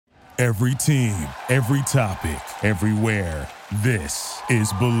Every team, every topic, everywhere. This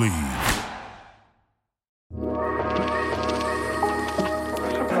is Believe.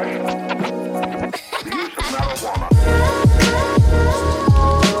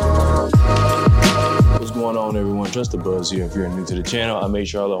 What's going on, everyone? Just a buzz here. If you're new to the channel, I make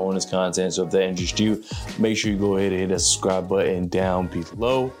sure all the Hornets content, so if that interests you, make sure you go ahead and hit that subscribe button down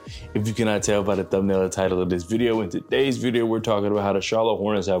below. If you cannot tell by the thumbnail and title of this video, in today's video, we're talking about how the Charlotte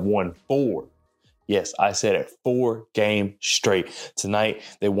Hornets have won 4. Yes, I said it, 4 games straight. Tonight,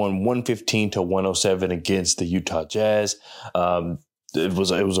 they won 115-107 against the Utah Jazz. It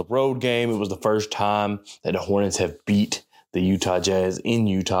was a road game. It was the first time that the Hornets have beat the Utah Jazz in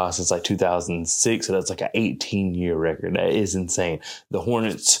Utah since like 2006. So that's like an 18-year record. That is insane. The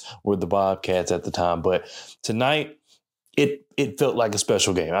Hornets were the Bobcats at the time, but tonight it felt like a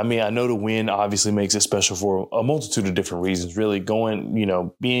special game. I mean, I know the win obviously makes it special for a multitude of different reasons. Really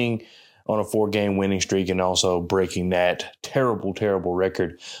being on a 4-game winning streak and also breaking that terrible, terrible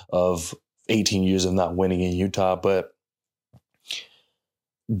record of 18 years of not winning in Utah. But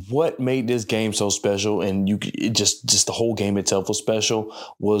what made this game so special, and just the whole game itself was special,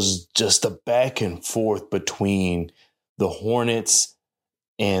 was just the back and forth between the Hornets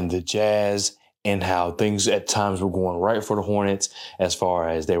and the Jazz, and how things at times were going right for the Hornets as far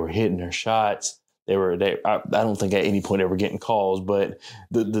as they were hitting their shots. I don't think at any point they were getting calls, but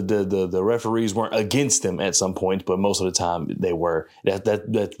the referees weren't against them at some point, but most of the time they were.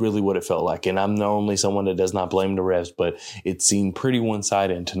 That's really what it felt like. And I'm normally someone that does not blame the refs, but it seemed pretty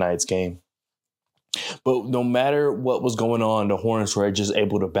one-sided in tonight's game. But no matter what was going on, the Hornets were just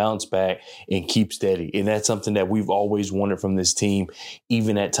able to bounce back and keep steady. And that's something that we've always wanted from this team,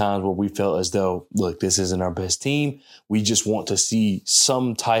 even at times where we felt as though, look, this isn't our best team. We just want to see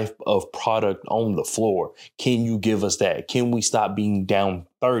some type of product on the floor. Can you give us that? Can we stop being down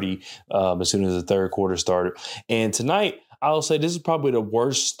 30 as soon as the third quarter started? And tonight, I'll say this is probably the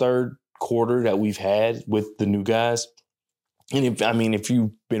worst third quarter that we've had with the new guys. And if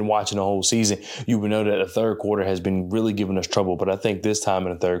you've been watching the whole season, you would know that the third quarter has been really giving us trouble. But I think this time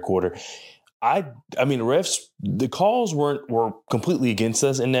in the third quarter, the refs, the calls were completely against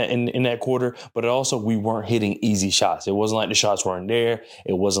us in that quarter, but also we weren't hitting easy shots. It wasn't like the shots weren't there.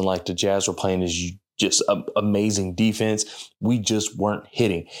 It wasn't like the Jazz were playing this just amazing defense. We just weren't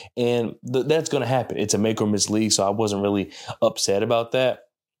hitting. And that's going to happen. It's a make or miss league, so I wasn't really upset about that.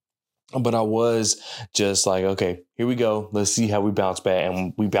 But I was just like, okay, here we go. Let's see how we bounce back.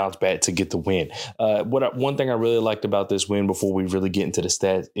 And we bounce back to get the win. One thing I really liked about this win before we really get into the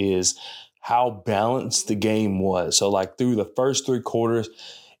stats is how balanced the game was. So like through the first 3 quarters,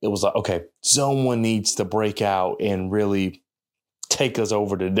 it was like, okay, someone needs to break out and really take us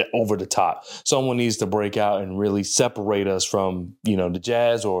over the top. Someone needs to break out and really separate us from, the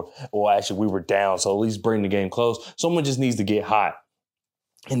Jazz or actually we were down. So at least bring the game close. Someone just needs to get hot.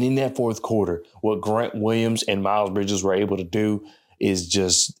 And in that fourth quarter, what Grant Williams and Miles Bridges were able to do is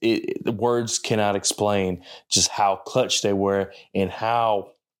just the words cannot explain just how clutch they were and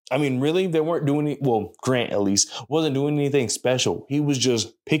how, really, they weren't doing it. Well, Grant, at least, wasn't doing anything special. He was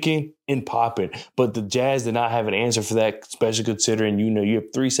just picking and popping. But the Jazz did not have an answer for that, especially considering, you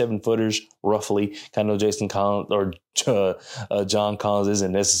have 3 7-footers roughly. I know Jason Collins or John Collins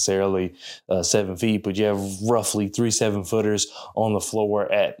isn't necessarily 7 feet, but you have roughly 3 7-footers on the floor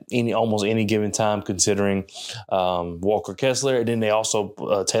at almost any given time, considering Walker Kessler. And then they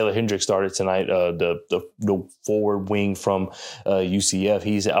also, Taylor Hendricks started tonight, the forward wing from UCF.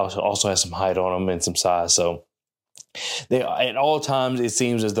 He's also has some height on him and some size. So they, at all times, it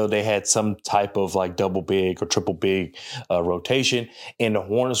seems as though they had some type of like double big or triple big rotation, and the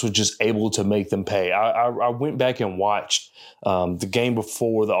Hornets were just able to make them pay. I went back and watched the game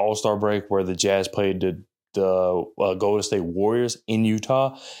before the All-Star break where the Jazz played the Golden State Warriors in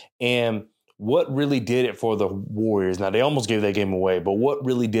Utah, and what really did it for the Warriors, now they almost gave that game away, but what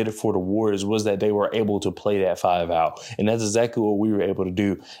really did it for the Warriors was that they were able to play that 5 out. And that's exactly what we were able to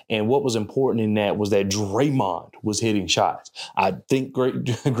do. And what was important in that was that Draymond was hitting shots. I think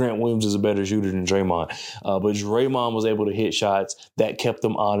Grant Williams is a better shooter than Draymond. But Draymond was able to hit shots that kept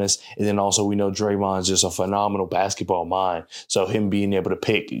them honest. And then also we know Draymond's just a phenomenal basketball mind. So him being able to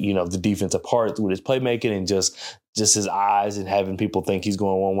pick, the defense apart with his playmaking and just his eyes and having people think he's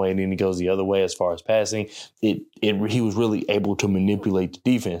going one way and then he goes the other way as far as passing, he was really able to manipulate the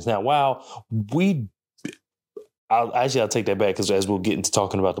defense. Now, I'll take that back because as we'll get into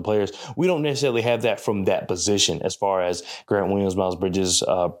talking about the players, we don't necessarily have that from that position as far as Grant Williams, Miles Bridges,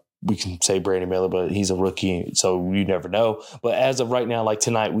 we can say Brandon Miller, but he's a rookie, so you never know. But as of right now, like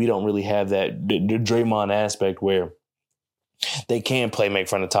tonight, we don't really have that the Draymond aspect where they can play make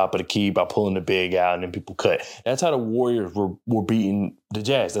from the top of the key by pulling the big out and then people cut. That's how the Warriors were beating the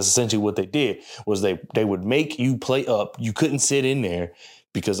Jazz. That's essentially what they did was they would make you play up. You couldn't sit in there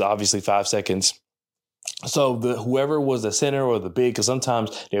because obviously 5 seconds. So whoever was the center or the big, because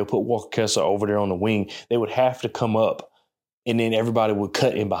sometimes they would put Walker Kessler over there on the wing, they would have to come up and then everybody would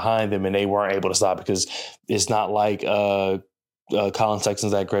cut in behind them and they weren't able to stop because it's not like Colin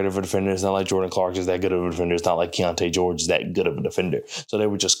Sexton's that great of a defender. It's not like Jordan Clark is that good of a defender. It's not like Keontae George is that good of a defender. So they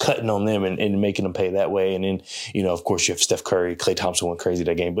were just cutting on them and making them pay that way. And then, of course, you have Steph Curry. Klay Thompson went crazy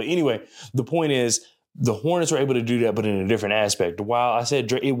that game. But anyway, the point is the Hornets were able to do that, but in a different aspect. While I said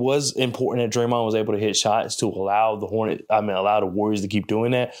it was important that Draymond was able to hit shots to allow the Warriors to keep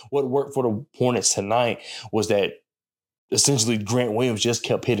doing that, what worked for the Hornets tonight was that essentially Grant Williams just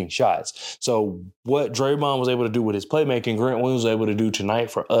kept hitting shots. So what Draymond was able to do with his playmaking, Grant Williams was able to do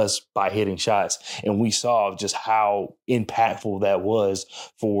tonight for us by hitting shots. And we saw just how impactful that was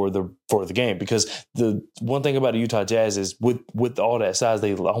for the game. Because the one thing about the Utah Jazz is with all that size,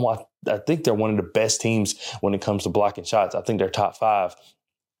 I think they're one of the best teams when it comes to blocking shots. I think they're top 5.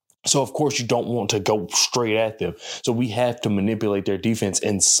 So, of course, you don't want to go straight at them. So we have to manipulate their defense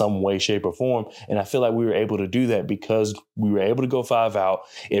in some way, shape, or form. And I feel like we were able to do that because we were able to go 5 out.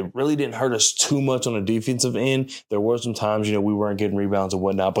 It really didn't hurt us too much on the defensive end. There were some times, we weren't getting rebounds and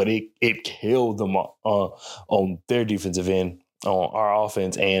whatnot, but it killed them on their defensive end, on our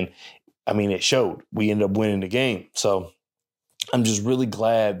offense. And, it showed. We ended up winning the game. So I'm just really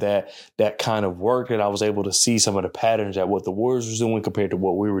glad that kind of worked and I was able to see some of the patterns at what the Warriors were doing compared to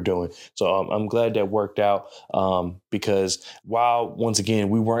what we were doing. So I'm glad that worked out because while, once again,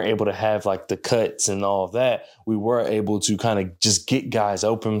 we weren't able to have like the cuts and all of that, we were able to kind of just get guys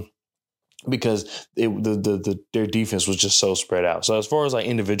open because their defense was just so spread out. So as far as like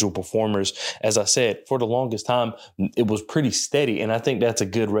individual performers, as I said, for the longest time, it was pretty steady. And I think that's a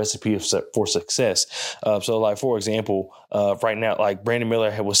good recipe for success. So like, for example, right now, like Brandon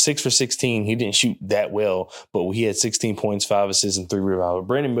Miller was 6 for 16. He didn't shoot that well, but he had 16 points, 5 assists, and 3 rebounds.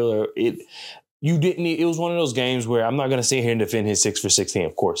 Brandon Miller, it was one of those games where I'm not going to sit here and defend his 6 for 16.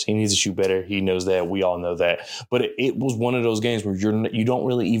 Of course, he needs to shoot better. He knows that. We all know that. But it was one of those games where you don't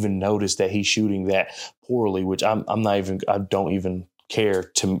really even notice that he's shooting that poorly, which I don't even care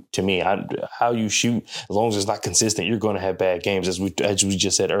to me. How you shoot, as long as it's not consistent, you're going to have bad games, as we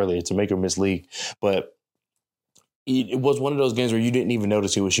just said earlier. It's a make or miss league. But it was one of those games where you didn't even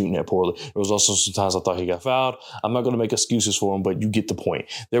notice he was shooting that poorly. There was also sometimes I thought he got fouled. I'm not going to make excuses for him, but you get the point.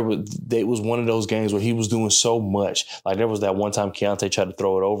 It was one of those games where he was doing so much. Like there was that one time Keontae tried to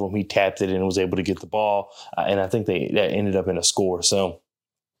throw it over him. He tapped it and was able to get the ball. And I think that ended up in a score. So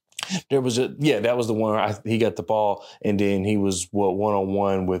that was the one where he got the ball and then he was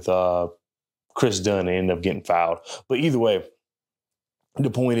one-on-one with Chris Dunn and ended up getting fouled. But either way, the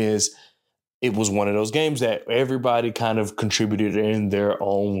point is, it was one of those games that everybody kind of contributed in their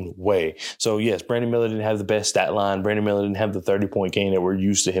own way. So, yes, Brandon Miller didn't have the best stat line. Brandon Miller didn't have the 30-point game that we're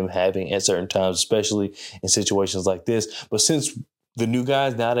used to him having at certain times, especially in situations like this. But since the new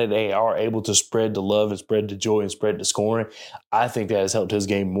guys, now that they are able to spread the love and spread the joy and spread the scoring, I think that has helped his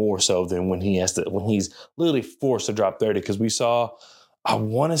game more so than when he's literally forced to drop 30. Because we saw, I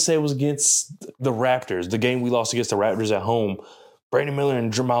want to say it was against the Raptors, the game we lost against the Raptors at home. Brandon Miller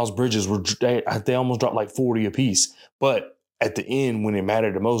and Miles Bridges they almost dropped like 40 apiece. But at the end, when it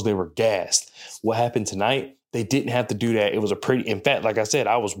mattered the most, they were gassed. What happened tonight? They didn't have to do that. It was in fact, like I said,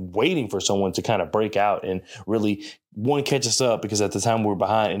 I was waiting for someone to kind of break out and really, one, catch us up because at the time we were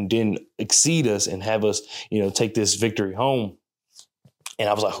behind and didn't exceed us and have us, take this victory home. And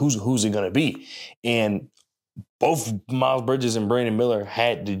I was like, who's it going to be? And both Miles Bridges and Brandon Miller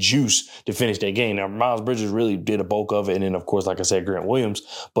had the juice to finish that game. Now, Miles Bridges really did a bulk of it. And then, of course, like I said, Grant Williams.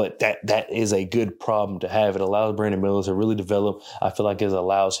 But that is a good problem to have. It allows Brandon Miller to really develop. I feel like it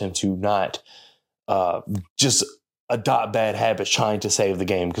allows him to not just adopt bad habits trying to save the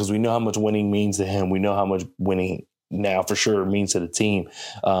game because we know how much winning means to him. We know how much winning now for sure means to the team.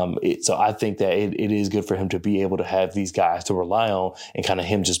 So I think that it is good for him to be able to have these guys to rely on and kind of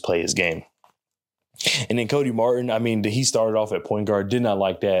him just play his game. And then Cody Martin, he started off at point guard. Did not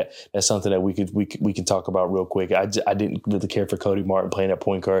like that. That's something that we can talk about real quick. I didn't really care for Cody Martin playing at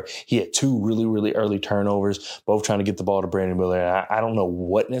point guard. He had 2 really, really early turnovers, both trying to get the ball to Brandon Miller. And I don't know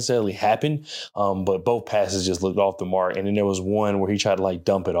what necessarily happened, but both passes just looked off the mark. And then there was one where he tried to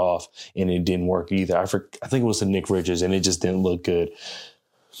dump it off, and it didn't work either. I think it was to Nick Richards, and it just didn't look good.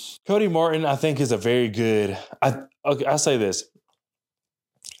 Cody Martin, I think, is a very good. I'll say this.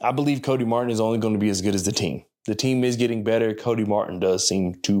 I believe Cody Martin is only going to be as good as the team. The team is getting better. Cody Martin does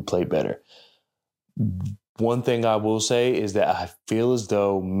seem to play better. One thing I will say is that I feel as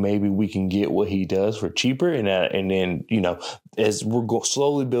though maybe we can get what he does for cheaper. And then, as we're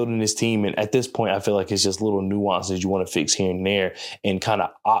slowly building this team, and at this point, I feel like it's just little nuances you want to fix here and there and kind of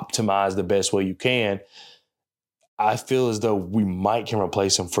optimize the best way you can. I feel as though we can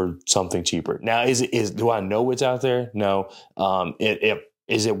replace him for something cheaper. Now, do I know it's out there? No.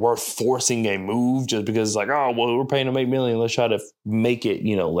 Is it worth forcing a move just because it's like, oh, well, we're paying him $8 million. Let's try to make it,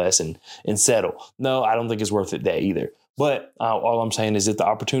 less and settle. No, I don't think it's worth it that either. But all I'm saying is that the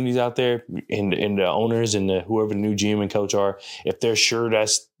opportunities out there and the owners and whoever the new GM and coach are, if they're sure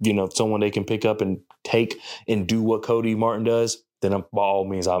that's, someone they can pick up and take and do what Cody Martin does, then by all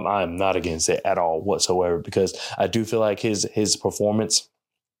means, I'm not against it at all whatsoever, because I do feel like his performance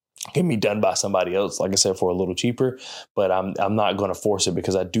can be done by somebody else, like I said, for a little cheaper. But I'm not going to force it,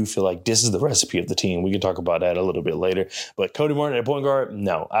 because I do feel like this is the recipe of the team. We can talk about that a little bit later. But Cody Martin at point guard,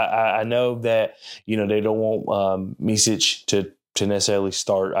 no. I know that, they don't want Micic to necessarily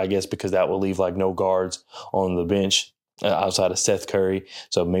start, I guess, because that will leave like no guards on the bench outside of Seth Curry.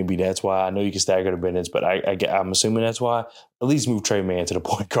 So maybe that's why. I know you can stagger the minutes, but I'm assuming that's why. At least move Trey Mann to the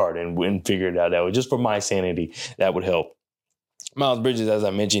point guard and figure it out that way. Just for my sanity, that would help. Miles Bridges, as I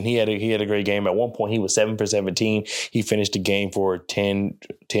mentioned, he had a great game. At one point, he was 7 for 17. He finished the game for 10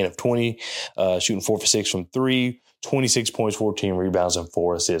 of 20, shooting 4 for 6 from 3, 26 points, 14 rebounds, and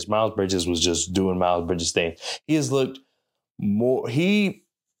 4 assists. Miles Bridges was just doing Miles Bridges thing. He has looked more.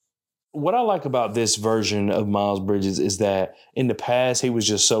 What I like about this version of Miles Bridges is that in the past, he was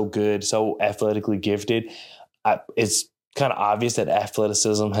just so good, so athletically gifted. It's kind of obvious that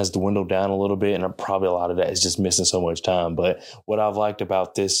athleticism has dwindled down a little bit, and probably a lot of that is just missing so much time. But what I've liked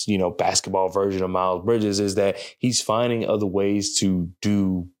about this, basketball version of Miles Bridges is that he's finding other ways to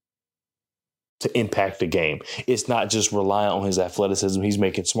impact the game. It's not just reliant on his athleticism. He's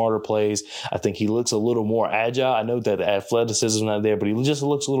making smarter plays. I think he looks a little more agile. I know that the athleticism is not there, but he just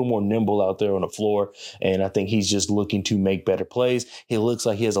looks a little more nimble out there on the floor. And I think he's just looking to make better plays. He looks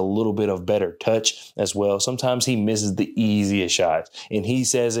like he has a little bit of better touch as well. Sometimes he misses the easiest shots, and he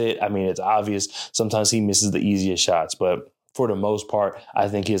says it. I mean, it's obvious. Sometimes he misses the easiest shots, but for the most part, I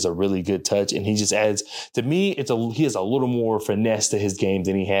think he has a really good touch, and he just adds, to me, he has a little more finesse to his game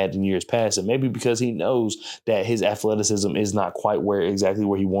than he had in years past. And maybe because he knows that his athleticism is not quite exactly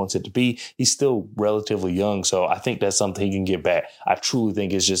where he wants it to be. He's still relatively young, so I think that's something he can get back. I truly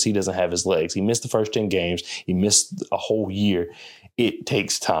think it's just he doesn't have his legs. He missed the first 10 games. He missed a whole year. It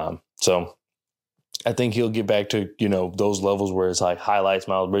takes time. So I think he'll get back to, those levels where it's like highlights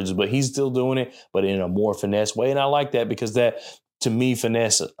Miles Bridges, but he's still doing it, but in a more finesse way. And I like that, because that, to me,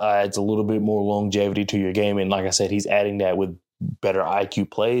 finesse adds a little bit more longevity to your game. And like I said, he's adding that with better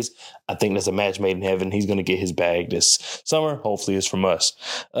IQ plays. I think that's a match made in heaven. He's going to get his bag this summer. Hopefully it's from us.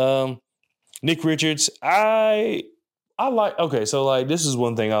 Nick Richards, I like, okay, so like this is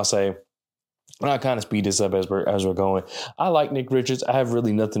one thing I'll say. And I'll kind of speed this up as we're going. I like Nick Richards. I have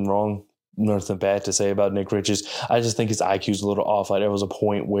really nothing bad to say about Nick Richards. I just think his IQ is a little off. Like there was a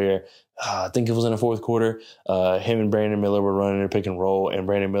point where I think it was in the fourth quarter, him and Brandon Miller were running a pick and roll, and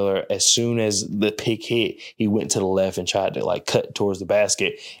Brandon Miller, as soon as the pick hit, he went to the left and tried to like cut towards the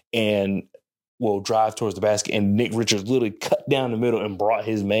basket drive towards the basket, and Nick Richards literally cut down the middle and brought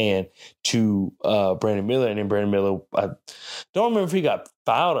his man to Brandon Miller, and then Brandon Miller, I don't remember if he got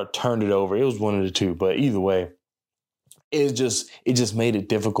fouled or turned it over. It was one of the two, but either way, it just made it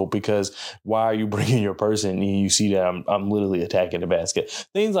difficult, because why are you bringing your person and you see that I'm literally attacking the basket?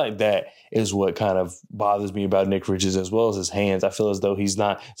 Things like that is what kind of bothers me about Nick Richards, as well as his hands. I feel as though he's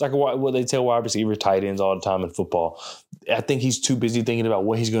not. It's like what they tell wide receiver tight ends all the time in football. I think he's too busy thinking about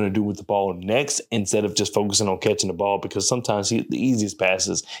what he's going to do with the ball next, instead of just focusing on catching the ball, because sometimes the easiest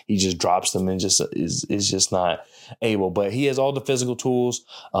passes, he just drops them and just is just not able. But he has all the physical tools.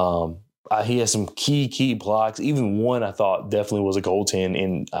 He has some key blocks. Even one I thought definitely was a goaltend,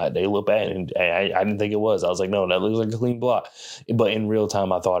 and they look bad, and I didn't think it was. I was like, no, that looks like a clean block. But in real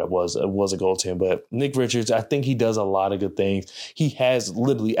time, I thought it was a goaltend. But Nick Richards, I think he does a lot of good things. He has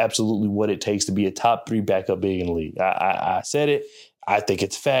literally absolutely what it takes to be a top 3 backup big in the league. I said it. I think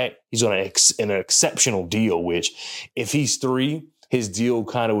it's fact. He's on an exceptional deal, which if he's 3, his deal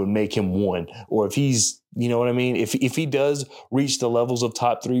kind of would make him 1. Or if he's, you know what I mean? If he does reach the levels of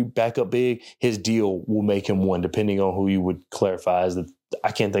top 3 backup big, his deal will make him 1, depending on who you would clarify as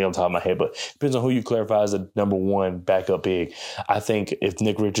I can't think on top of my head, but depends on who you clarify as the number 1 backup big. I think if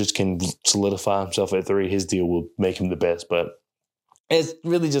Nick Richards can solidify himself at 3, his deal will make him the best. But It's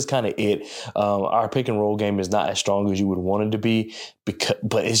really just kind of it. Our pick and roll game is not as strong as you would want it to be,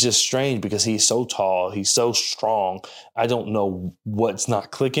 but it's just strange because he's so tall, he's so strong. I don't know what's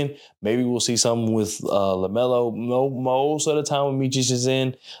not clicking. Maybe we'll see something with LaMelo. Most of the time when Mijic is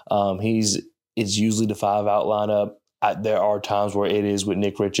in, it's usually the 5-out lineup. There are times where it is with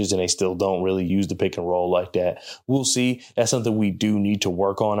Nick Richards and they still don't really use the pick and roll like that. We'll see. That's something we do need to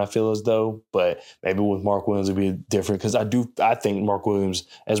work on, I feel as though. But maybe with Mark Williams it'll be different because I think Mark Williams,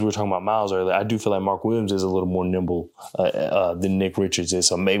 as we were talking about Miles earlier, I do feel like Mark Williams is a little more nimble than Nick Richards is.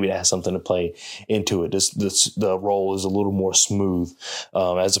 So maybe that has something to play into it. The role is a little more smooth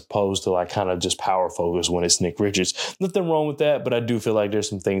as opposed to like kind of just power focus when it's Nick Richards. Nothing wrong with that, but I do feel like there's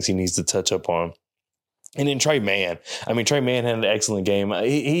some things he needs to touch up on. And then Trey Mann. I mean, Trey Mann had an excellent game.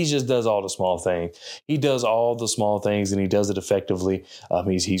 He just does all the small things. He does all the small things, and he does it effectively.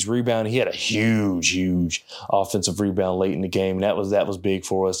 He's rebounding. He had a huge offensive rebound late in the game. That was big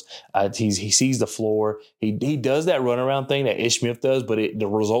for us. He sees the floor. He does that runaround thing that Ish Smith does, but the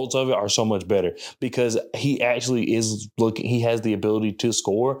results of it are so much better because he actually is looking. He has the ability to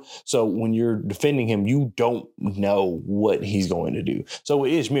score. So when you're defending him, you don't know what he's going to do. So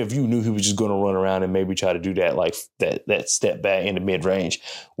with Ish Smith, you knew he was just going to run around and maybe try to do that, like that step back in the mid range.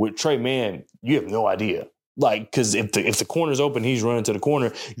 With Trey Mann, you have no idea. Like, because if the corner's open, he's running to the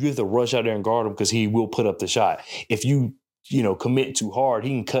corner, you have to rush out there and guard him because he will put up the shot. If you commit too hard, he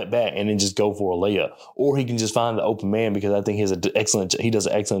can cut back and then just go for a layup, or he can just find the open man because I think he does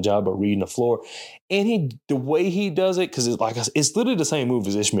an excellent job of reading the floor. And the way he does it, because it's literally the same move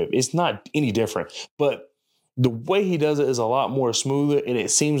as Ish Smith. It's not any different, but the way he does it is a lot more smoother and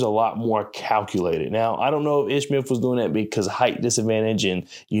it seems a lot more calculated. Now, I don't know if Ish Smith was doing that because height disadvantage and,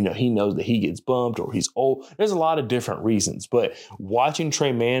 he knows that he gets bumped or he's old. There's a lot of different reasons. But watching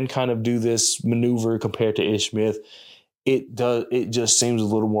Trey Mann kind of do this maneuver compared to Ish Smith, it just seems a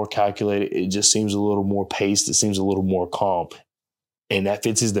little more calculated. It just seems a little more paced. It seems a little more calm. And that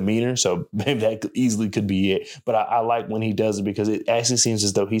fits his demeanor, so maybe that easily could be it. But I like when he does it because it actually seems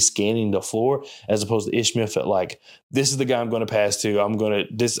as though he's scanning the floor as opposed to Ish Smith at like, this is the guy I'm going to pass to. I'm going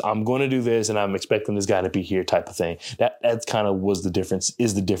to do this, and I'm expecting this guy to be here type of thing. That's kind of is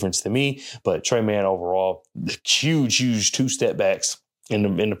the difference to me. But Trey Mann overall, huge 2 step backs in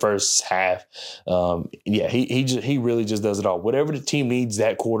the first half. He really just does it all. Whatever the team needs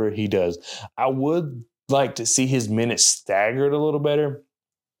that quarter, he does. I would like to see his minutes staggered a little better.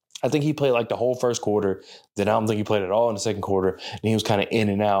 I think he played like the whole first quarter. Then I don't think he played at all in the second quarter. And he was kind of in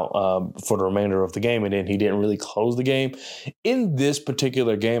and out for the remainder of the game. And then he didn't really close the game. In this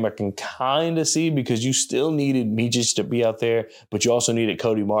particular game, I can kind of see because you still needed Mijic to be out there, but you also needed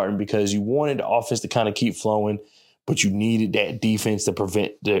Cody Martin because you wanted the offense to kind of keep flowing. But you needed that defense to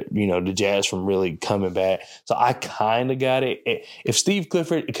prevent the Jazz from really coming back. So I kind of got it. If Steve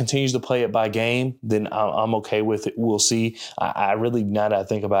Clifford continues to play it by game, then I'm okay with it. We'll see. I really, now that I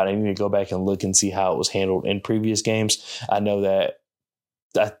think about it, I need to go back and look and see how it was handled in previous games. I know that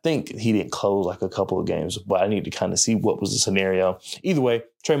I think he didn't close like a couple of games, but I need to kind of see what was the scenario. Either way,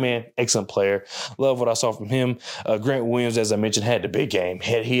 Trey Mann, excellent player. Love what I saw from him. Grant Williams, as I mentioned, had the big game.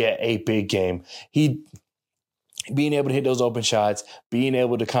 He had a big game. Being able to hit those open shots, being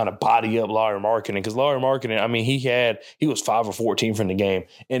able to kind of body up Lauri Markkanen, because Lauri Markkanen, I mean, he was 5 of 14 from the game.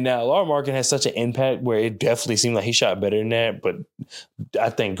 And now Lauri Markkanen has such an impact where it definitely seemed like he shot better than that. But I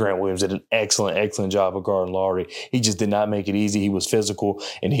think Grant Williams did an excellent job of guarding Lauri. He just did not make it easy. He was physical,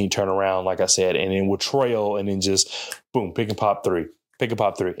 and he turned around, like I said, and then would trail and then just, boom, pick and pop three.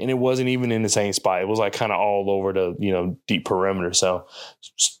 And it wasn't even in the same spot. It was like kind of all over the, deep perimeter. So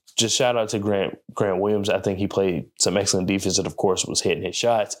just shout out to Grant Williams. I think he played some excellent defense and, of course, was hitting his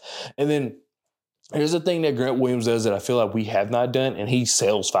shots. And then here's the thing that Grant Williams does that I feel like we have not done, and he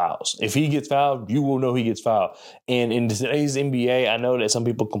sells fouls. If he gets fouled, you will know he gets fouled. And in today's NBA, I know that some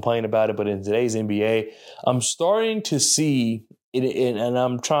people complain about it, but in today's NBA, I'm starting to see it, and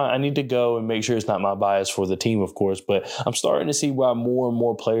I need to go and make sure it's not my bias for the team, of course, but I'm starting to see why more and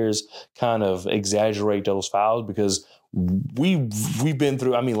more players kind of exaggerate those fouls because we've been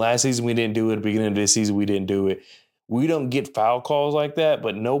through, last season we didn't do it. At the beginning of this season, we didn't do it. We don't get foul calls like that,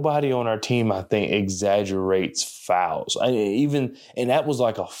 but nobody on our team, I think, exaggerates fouls. And that was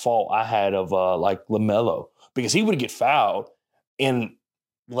like a fault I had of like LaMelo because he would get fouled. And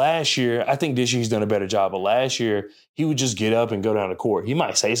last year, I think this year he's done a better job, but last year he would just get up and go down the court. He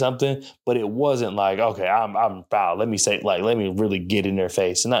might say something, but it wasn't like, okay, I'm fouled. Let me really get in their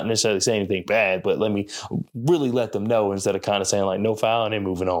face and not necessarily say anything bad, but let me really let them know instead of kind of saying like no foul and then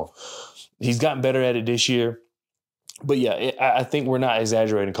moving on. He's gotten better at it this year. But yeah, I think we're not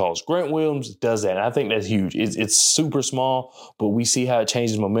exaggerating calls. Grant Williams does that, and I think that's huge. It's super small, but we see how it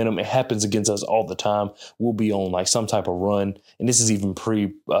changes momentum. It happens against us all the time. We'll be on like some type of run, and this is even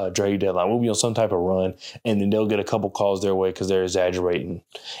pre-trade deadline. We'll be on some type of run, and then they'll get a couple calls their way because they're exaggerating,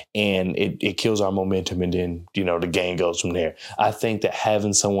 and it kills our momentum, and then the game goes from there. I think that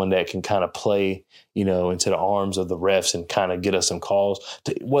having someone that can kind of play into the arms of the refs and kind of get us some calls,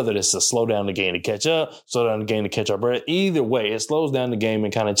 whether it's to slow down the game to catch up, slow down the game to catch our breath. Either way, it slows down the game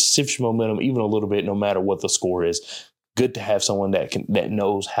and kind of shifts your momentum even a little bit, no matter what the score is. Good to have someone that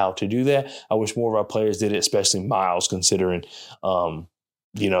knows how to do that. I wish more of our players did it, especially Miles, considering the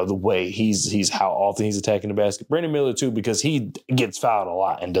way he's how often he's attacking the basket. Brandon Miller too, because he gets fouled a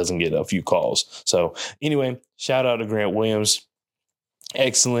lot and doesn't get a few calls. So anyway, shout out to Grant Williams.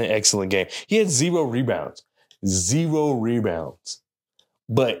 Excellent game. He had 0 rebounds.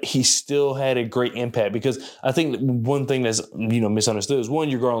 But he still had a great impact, because I think one thing that's misunderstood is, one,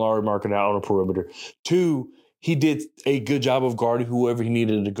 you're guarding Larry Markin out on a perimeter. 2, he did a good job of guarding whoever he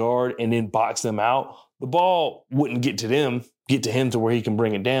needed to guard and then box them out. The ball wouldn't get to him to where he can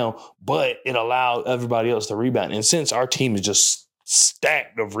bring it down, but it allowed everybody else to rebound. And since our team is just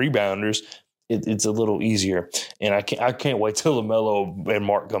stacked of rebounders, it's a little easier. And I can't wait till LaMelo and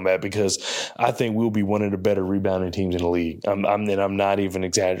Mark come back, because I think we'll be one of the better rebounding teams in the league. I'm not even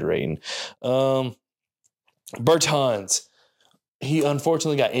exaggerating. Bertans, he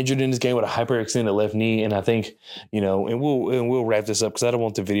unfortunately got injured in this game with a hyperextended left knee, and I think and we'll wrap this up because I don't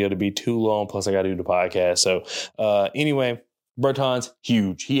want the video to be too long. Plus, I got to do the podcast. So anyway. Bertans,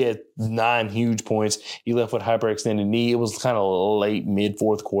 huge. He had 9 huge points. He left with hyperextended knee. It was kind of late,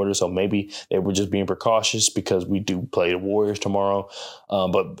 mid-fourth quarter, so maybe they were just being precautious because we do play the Warriors tomorrow.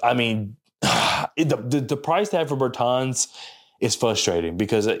 But, I mean, the price tag for Bertans is frustrating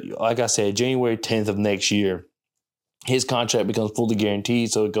because, like I said, January 10th of next year, his contract becomes fully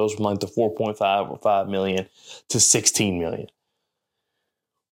guaranteed, so it goes from like the 4.5 or $5 million to $16 million.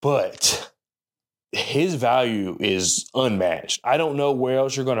 But his value is unmatched. I don't know where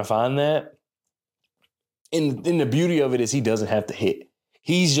else you're going to find that. And the beauty of it is he doesn't have to hit.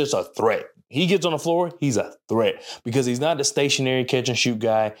 He's just a threat. He gets on the floor, he's a threat because he's not the stationary catch and shoot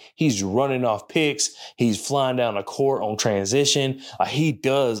guy. He's running off picks. He's flying down the court on transition. He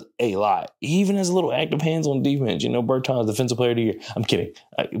does a lot. He even has a little active hands on defense. Bertans, defensive player of the year. I'm kidding.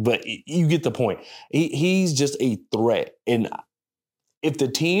 But you get the point. He's just a threat. And if the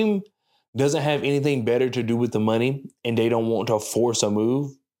team doesn't have anything better to do with the money and they don't want to force a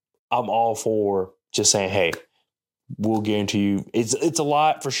move, I'm all for just saying, hey, we'll guarantee you. It's a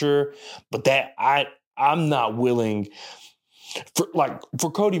lot for sure, but that I'm not willing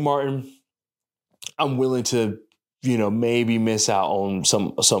for Cody Martin. I'm willing to maybe miss out on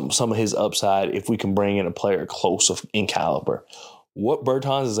some of his upside if we can bring in a player close in caliber. What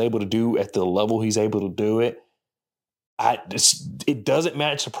Bertans is able to do at the level he's able to do it, it doesn't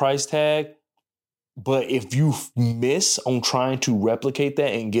match the price tag, but if you miss on trying to replicate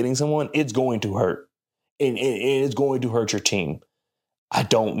that and getting someone, it's going to hurt. And it's going to hurt your team. I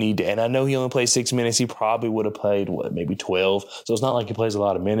don't need to. And I know he only played 6 minutes. He probably would have played, maybe 12. So it's not like he plays a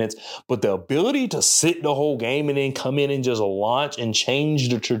lot of minutes. But the ability to sit the whole game and then come in and just launch and change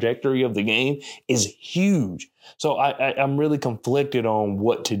the trajectory of the game is huge. So I'm really conflicted on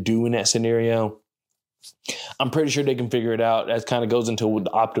what to do in that scenario. I'm pretty sure they can figure it out. That kind of goes into the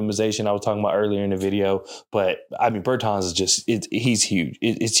optimization I was talking about earlier in the video. But I mean, Bertans is he's huge.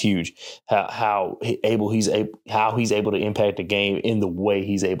 It's huge how he's able to impact the game in the way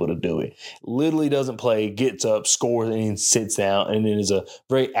he's able to do it. Literally doesn't play, gets up, scores, and then sits down, and then is a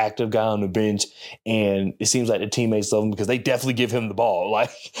very active guy on the bench. And it seems like the teammates love him because they definitely give him the ball.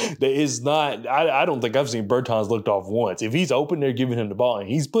 Like it's not. I don't think I've seen Bertans looked off once. If he's open, they're giving him the ball, and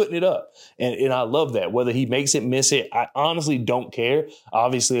he's putting it up. And I love that. Whether he makes it, miss it, I honestly don't care.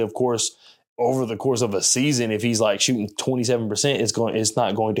 Obviously, of course, over the course of a season, if he's like shooting 27%, it's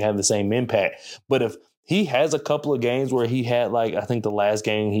not going to have the same impact. But if he has a couple of games where he had I think the last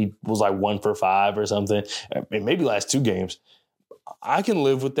game he was 1 for 5 or something, and maybe last 2 games, I can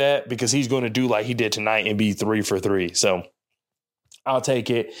live with that because he's going to do like he did tonight and be 3 for 3. So I'll take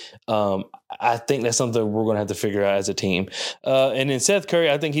it. I think that's something we're going to have to figure out as a team. And then Seth Curry,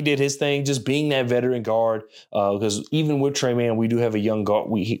 I think he did his thing, just being that veteran guard. Because even with Trey Mann, we do have a young guard.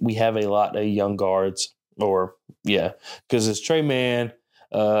 We have a lot of young guards. Because it's Trey Mann,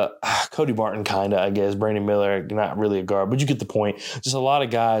 Cody Martin, kind of, I guess. Brandon Miller, not really a guard, but you get the point. Just a lot of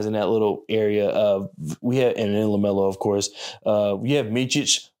guys in that little area. We have, and then LaMelo, of course. We have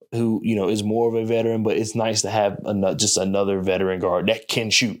Micic, who, is more of a veteran, but it's nice to have just another veteran guard that can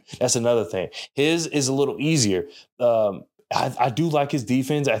shoot. That's another thing. His is a little easier. I do like his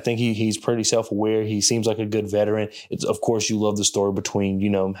defense. I think he's pretty self-aware. He seems like a good veteran. Of course, you love the story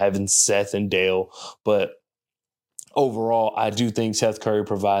between, having Seth and Dale. But overall, I do think Seth Curry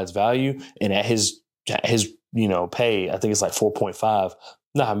provides value. And at his pay, I think it's like 4.5.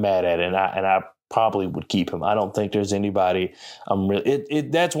 Not mad at it. And I probably would keep him. I don't think there's anybody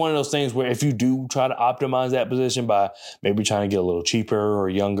that's one of those things where if you do try to optimize that position by maybe trying to get a little cheaper or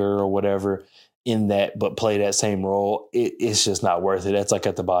younger or whatever, in that, but play that same role, it's just not worth it. That's like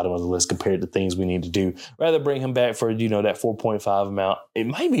at the bottom of the list compared to things we need to do. Rather bring him back for, that 4.5 amount. It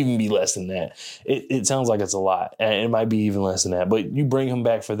might even be less than that. It sounds like it's a lot. And it might be even less than that. But you bring him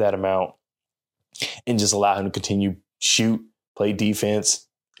back for that amount and just allow him to continue shoot, play defense,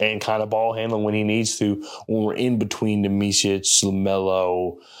 and kind of ball handling when he needs to when we're in between the Micic,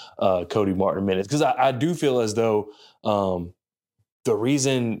 LaMelo, Cody Martin minutes. Because I do feel as though the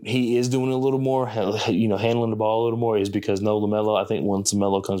reason he is doing a little more, handling the ball a little more is because LaMelo, I think once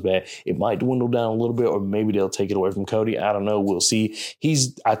LaMelo comes back, it might dwindle down a little bit, or maybe they'll take it away from Cody. I don't know. We'll see.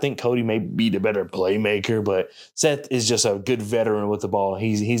 I think Cody may be the better playmaker, but Seth is just a good veteran with the ball.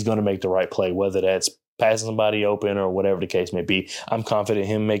 He's going to make the right play, whether that's passing somebody open or whatever the case may be. I'm confident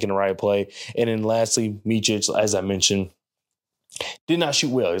in him making the right play. And then lastly, Micic, as I mentioned, did not shoot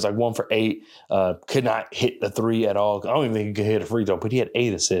well. He was like 1 for 8. Could not hit the 3 at all. I don't even think he could hit a free throw, but he had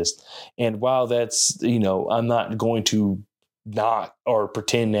 8 assists. And while that's, I'm not going to knock or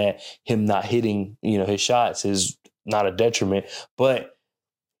pretend that him not hitting, his shots is not a detriment, but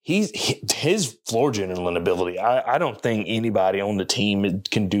his floor general ability. I don't think anybody on the team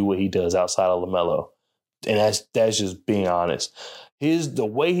can do what he does outside of LaMelo. And that's just being honest. The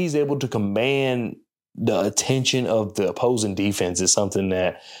way he's able to command the attention of the opposing defense is something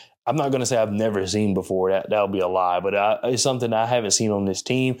that I'm not going to say I've never seen before. That'll be a lie, but it's something I haven't seen on this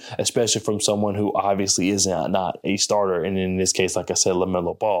team, especially from someone who obviously is not a starter. And in this case, like I said,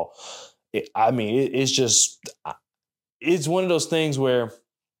 LaMelo Ball. It's one of those things where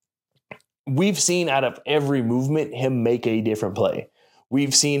we've seen out of every movement him make a different play.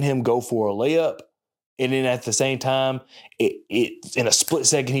 We've seen him go for a layup, and then at the same time, it in a split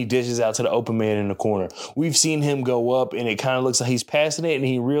second, he dishes out to the open man in the corner. We've seen him go up, and it kind of looks like he's passing it, and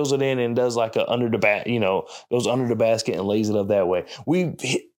he reels it in and does like goes under the basket and lays it up that way.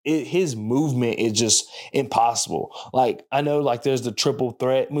 His movement is just impossible. Like, I know, like, there's the triple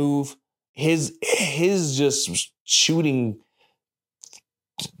threat move. His just shooting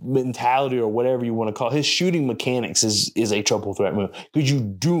mentality, or whatever you want to call it, his shooting mechanics is a triple threat move, because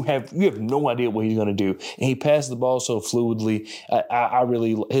you have no idea what he's going to do, and he passes the ball so fluidly.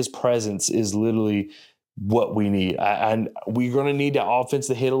 His presence is literally what we need. We're going to need the offense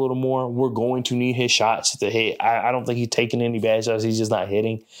to hit a little more. We're going to need his shots to hit. I don't think he's taking any bad shots. He's just not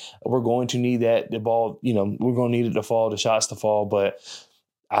hitting. We're going to need the ball. We're going to need it to fall, the shots to fall, but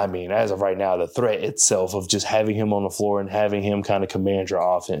I mean, as of right now, the threat itself of just having him on the floor and having him kind of command your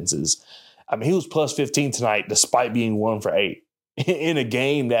offense is, he was plus 15 tonight despite being 1 for 8 in a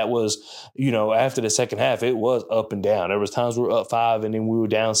game that was, after the second half, it was up and down. There was times we were up 5 and then we were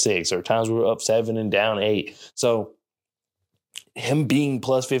down 6, or times we were up 7 and down 8. So him being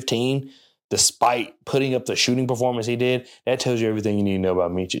plus 15, despite putting up the shooting performance he did, that tells you everything you need to know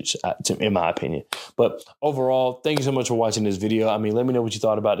about Micic, in my opinion. But overall, thank you so much for watching this video. Let me know what you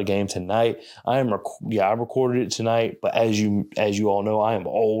thought about the game tonight. I recorded it tonight, but as you all know, I am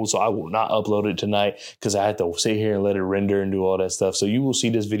old, so I will not upload it tonight because I had to sit here and let it render and do all that stuff. So you will see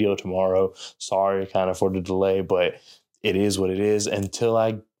this video tomorrow. Sorry kind of for the delay, but it is what it is. Until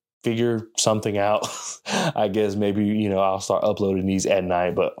I figure something out, I guess maybe, I'll start uploading these at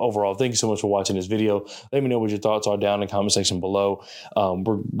night. But overall, thank you so much for watching this video. Let me know what your thoughts are down in the comment section below.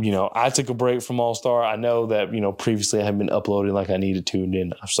 I took a break from All-Star. I know that, previously I haven't been uploading like I needed to, and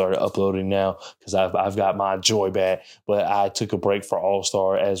then I've started uploading now because I've got my joy back. But I took a break for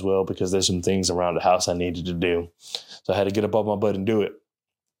All-Star as well because there's some things around the house I needed to do. So I had to get up off my butt and do it.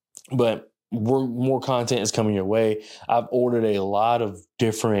 But more content is coming your way. I've ordered a lot of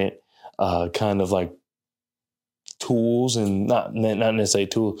different kind of like tools, and not necessarily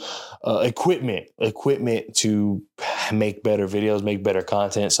tools, equipment to make better videos, make better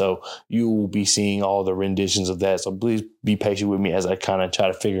content. So you will be seeing all the renditions of that. So please be patient with me as I kind of try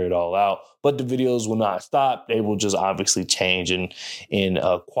to figure it all out. But the videos will not stop. They will just obviously change in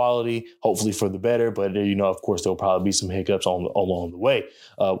quality, hopefully for the better. But, of course, there'll probably be some hiccups along the way.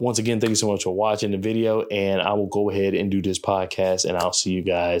 Once again, thank you so much for watching the video. And I will go ahead and do this podcast. And I'll see you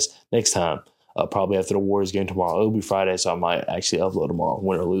guys next time. probably after the Warriors game tomorrow. It'll be Friday, so I might actually upload tomorrow,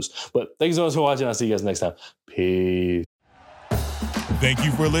 win or lose. But thank you so much for watching. I'll see you guys next time. Peace. Thank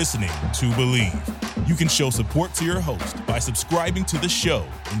you for listening to Believe. You can show support to your host by subscribing to the show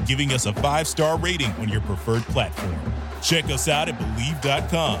and giving us a 5-star rating on your preferred platform. Check us out at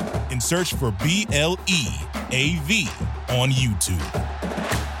Believe.com and search for BLEAV on YouTube.